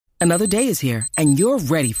Another day is here, and you're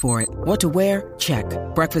ready for it. What to wear? Check.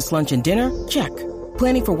 Breakfast, lunch, and dinner? Check.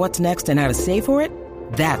 Planning for what's next and how to save for it?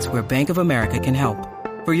 That's where Bank of America can help.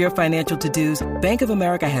 For your financial to-dos, Bank of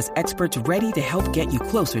America has experts ready to help get you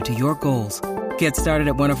closer to your goals. Get started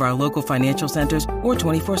at one of our local financial centers or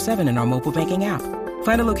 24/7 in our mobile banking app.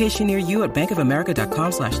 Find a location near you at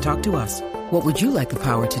bankofamerica.com/talktous. What would you like the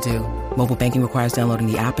power to do? Mobile banking requires downloading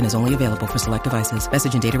the app and is only available for select devices.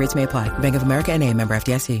 Message and data rates may apply. Bank of America N.A., member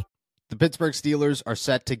FDIC. The Pittsburgh Steelers are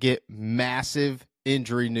set to get massive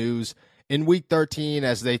injury news in Week 13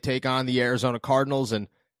 as they take on the Arizona Cardinals. And,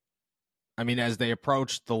 as they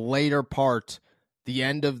approach the later part, the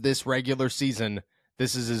end of this regular season,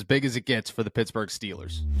 this is as big as it gets for the Pittsburgh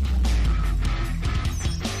Steelers.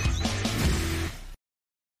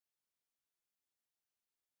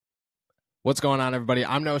 What's going on, everybody?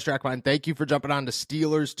 I'm Noah Strackline. Thank you for jumping on to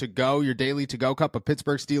Steelers to Go, your daily to-go cup of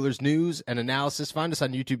Pittsburgh Steelers news and analysis. Find us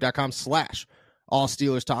on youtube.com/All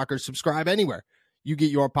Steelers Talkers. Subscribe anywhere you get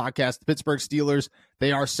your podcast. The Pittsburgh Steelers,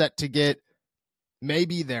 they are set to get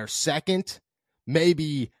maybe their second,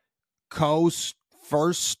 maybe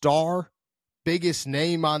first star, biggest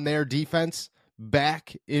name on their defense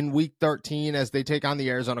back in Week 13 as they take on the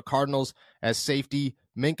Arizona Cardinals, as safety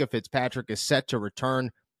Minkah Fitzpatrick is set to return.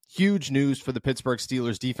 Huge news for the Pittsburgh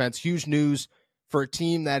Steelers defense. Huge news for a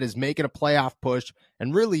team that is making a playoff push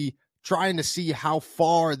and really trying to see how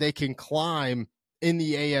far they can climb in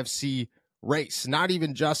the AFC race. Not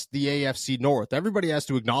even just the AFC North. Everybody has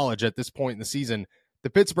to acknowledge at this point in the season, the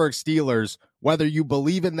Pittsburgh Steelers, whether you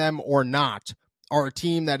believe in them or not, are a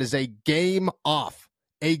team that is a game off,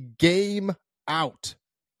 a game out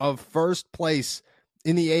of first place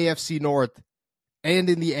in the AFC North and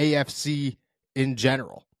in the AFC in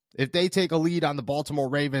general. If they take a lead on the Baltimore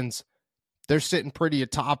Ravens, they're sitting pretty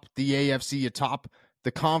atop the AFC, atop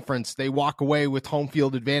the conference. They walk away with home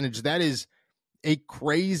field advantage. That is a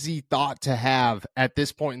crazy thought to have at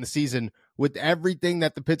this point in the season with everything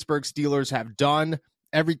that the Pittsburgh Steelers have done,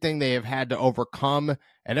 everything they have had to overcome,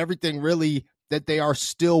 and everything really that they are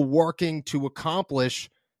still working to accomplish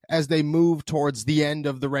as they move towards the end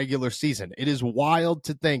of the regular season. It is wild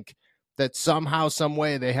to think that somehow, some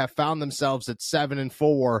way, they have found themselves at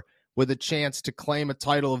 7-4 with a chance to claim a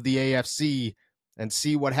title of the AFC and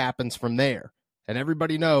see what happens from there. And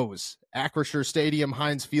everybody knows, Acrisure Stadium,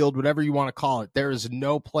 Heinz Field, whatever you want to call it, there is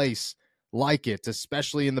no place like it,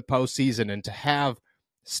 especially in the postseason. And to have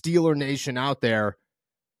Steeler Nation out there,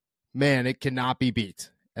 man, it cannot be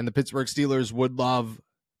beat. And the Pittsburgh Steelers would love,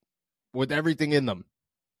 with everything in them,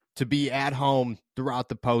 to be at home throughout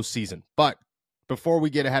the postseason. But before we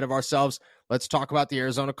get ahead of ourselves, let's talk about the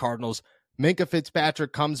Arizona Cardinals. Minkah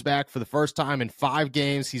Fitzpatrick comes back for the first time in 5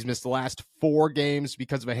 games. He's missed the last 4 games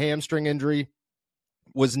because of a hamstring injury.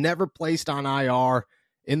 Was never placed on IR.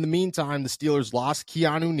 In the meantime, the Steelers lost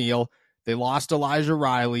Keanu Neal. They lost Elijah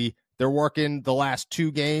Riley. They're working the last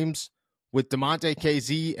 2 games with DeMonte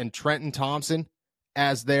Kazee and Trenton Thompson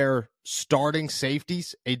as their starting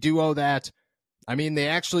safeties, a duo that, they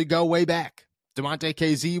actually go way back. DeMonte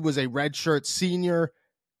Kazee was a redshirt senior,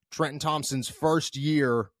 Trenton Thompson's first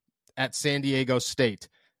year at San Diego State.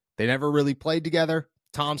 They never really played together.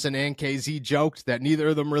 Thompson and Kazee joked that neither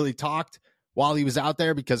of them really talked while he was out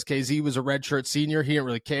there because Kazee was a redshirt senior. He didn't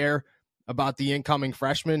really care about the incoming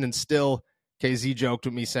freshman, and still Kazee joked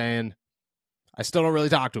with me saying, I still don't really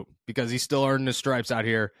talk to him because he's still earning his stripes out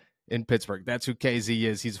here in Pittsburgh. That's who Kazee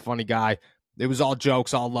is. He's a funny guy. It was all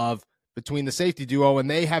jokes, all love between the safety duo,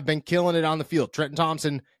 and they have been killing it on the field. Trenton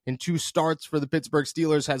Thompson, in 2 starts for the Pittsburgh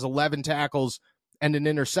Steelers, has 11 tackles and an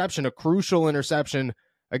interception, a crucial interception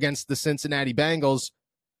against the Cincinnati Bengals.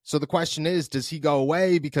 So the question is, does he go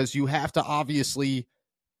away? Because you have to obviously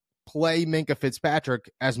play Minkah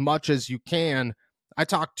Fitzpatrick as much as you can. I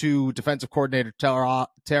talked to defensive coordinator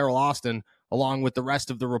Terrell Austin along with the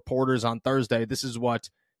rest of the reporters on Thursday. This is what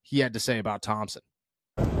he had to say about Thompson.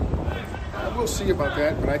 We'll see about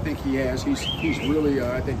that, but I think he has. He's really,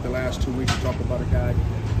 I think the last 2 weeks we talked about a guy,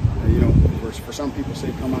 for some people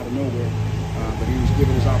say come out of nowhere, but he was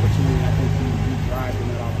given his opportunity, and I think he thrived in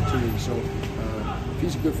that opportunity. So if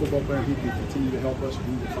he's a good football player, he can continue to help us, and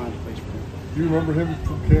we will find a place for him. Do you remember him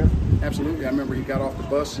from camp? Absolutely. I remember he got off the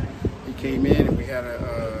bus, he came in, and we had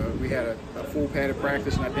a full padded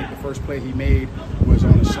practice, and I think the first play he made was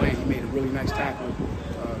on a slant. He made a really nice tackle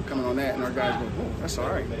coming on that, and our guys go, oh, that's all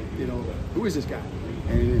right. Who is this guy?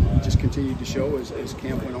 And it just continued to show as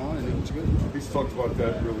camp went on, and it was good. He's talked about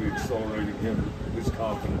that really accelerating him, his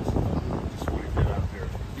confidence, just when he get out there.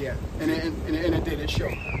 Yeah, and it did. It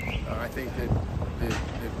showed. I think that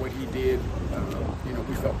what he did,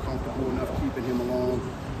 we felt comfortable enough keeping him along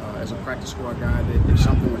as a practice squad guy that if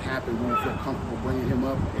something would happen feel comfortable bringing him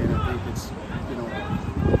up, and I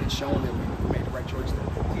think it's shown that we made the right choice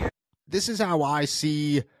there. This is how I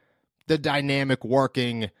see the dynamic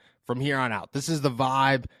working from here on out. This is the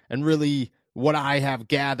vibe, and really what I have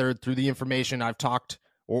gathered through the information I've talked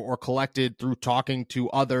or collected through talking to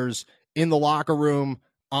others in the locker room,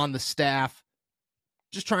 on the staff,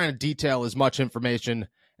 just trying to detail as much information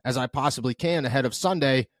as I possibly can ahead of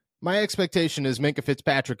Sunday. My expectation is Minkah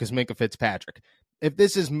Fitzpatrick is Minkah Fitzpatrick. If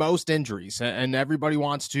this is most injuries, and everybody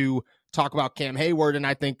wants to talk about Cam Hayward, and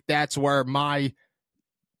I think that's where my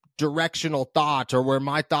directional thought, or where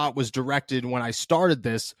my thought was directed when I started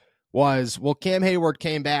this, was, well, Cam Hayward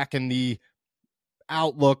came back and the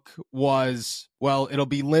outlook was, well, it'll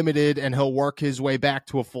be limited and he'll work his way back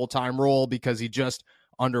to a full-time role because he just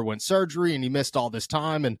underwent surgery and he missed all this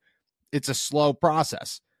time and it's a slow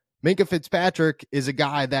process. Minkah Fitzpatrick is a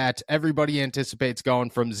guy that everybody anticipates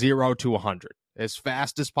going from 0 to 100 as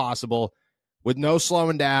fast as possible with no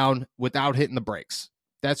slowing down, without hitting the brakes.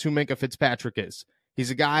 That's who Minkah Fitzpatrick is.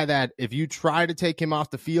 He's a guy that if you try to take him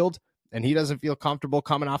off the field and he doesn't feel comfortable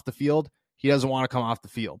coming off the field, he doesn't want to come off the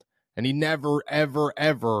field. And he never, ever,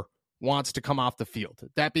 ever wants to come off the field.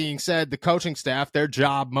 That being said, the coaching staff, their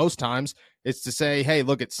job most times is to say, hey,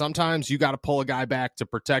 look, sometimes you got to pull a guy back to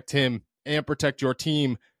protect him and protect your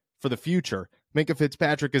team for the future. Minkah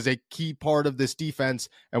Fitzpatrick is a key part of this defense.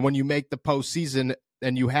 And when you make the postseason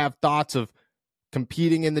and you have thoughts of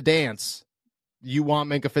competing in the dance, you want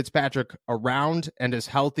Minkah Fitzpatrick around and as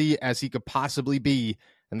healthy as he could possibly be.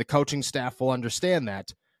 And the coaching staff will understand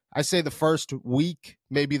that. I say the first week,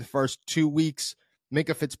 maybe the first 2 weeks,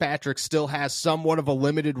 Minkah Fitzpatrick still has somewhat of a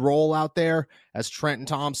limited role out there as Trenton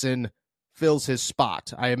Thompson fills his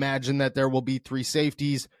spot. I imagine that there will be 3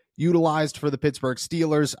 safeties utilized for the Pittsburgh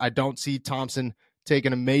Steelers. I don't see Thompson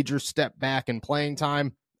taking a major step back in playing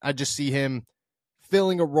time. I just see him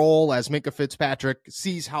filling a role as Minkah Fitzpatrick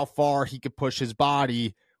sees how far he could push his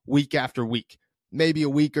body week after week. Maybe a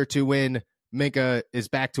week or two in, Minkah is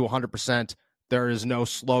back to 100%. There is no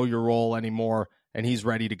slow your roll anymore, and he's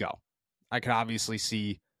ready to go. I could obviously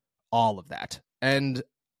see all of that. And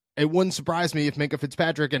it wouldn't surprise me if Minkah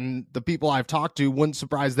Fitzpatrick, and the people I've talked to wouldn't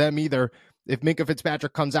surprise them either, if Minkah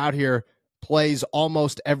Fitzpatrick comes out here, plays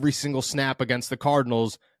almost every single snap against the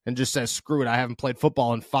Cardinals, and just says, screw it, I haven't played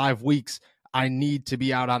football in 5 weeks. I need to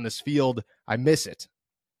be out on this field. I miss it.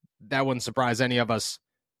 That wouldn't surprise any of us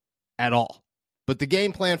at all. But the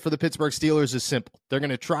game plan for the Pittsburgh Steelers is simple. They're going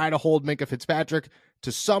to try to hold Minkah Fitzpatrick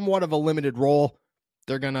to somewhat of a limited role.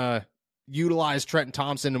 They're going to utilize Trenton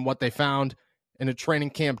Thompson and what they found in a training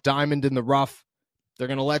camp diamond in the rough. They're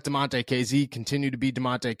going to let Damontae Kazee continue to be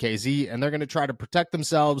Damontae Kazee, and they're going to try to protect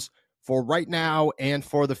themselves for right now and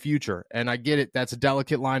for the future. And I get it. That's a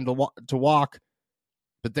delicate line to walk,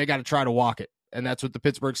 but they got to try to walk it. And that's what the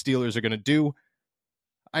Pittsburgh Steelers are going to do.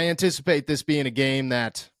 I anticipate this being a game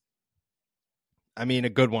that, a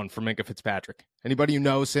good one for Minkah Fitzpatrick. Anybody who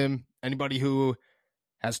knows him, anybody who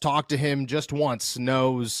has talked to him just once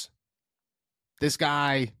knows this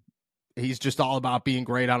guy, he's just all about being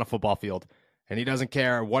great on a football field. And he doesn't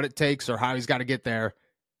care what it takes or how he's got to get there.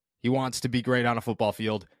 He wants to be great on a football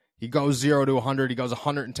field. He goes 0 to 100. He goes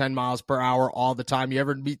 110 miles per hour all the time. You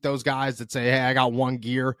ever meet those guys that say, hey, I got one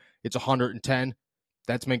gear, it's 110?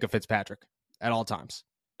 That's Minkah Fitzpatrick at all times.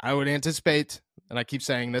 I would anticipate, and I keep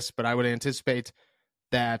saying this, but I would anticipate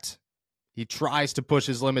that he tries to push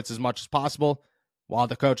his limits as much as possible while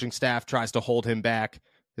the coaching staff tries to hold him back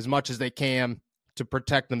as much as they can to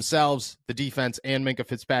protect themselves, the defense, and Minkah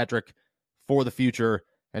Fitzpatrick for the future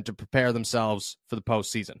and to prepare themselves for the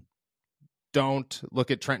postseason. Don't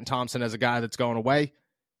look at Trenton Thompson as a guy that's going away,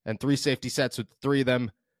 and 3 safety sets with 3 of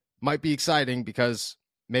them might be exciting because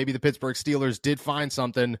maybe the Pittsburgh Steelers did find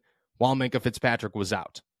something while Minkah Fitzpatrick was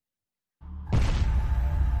out.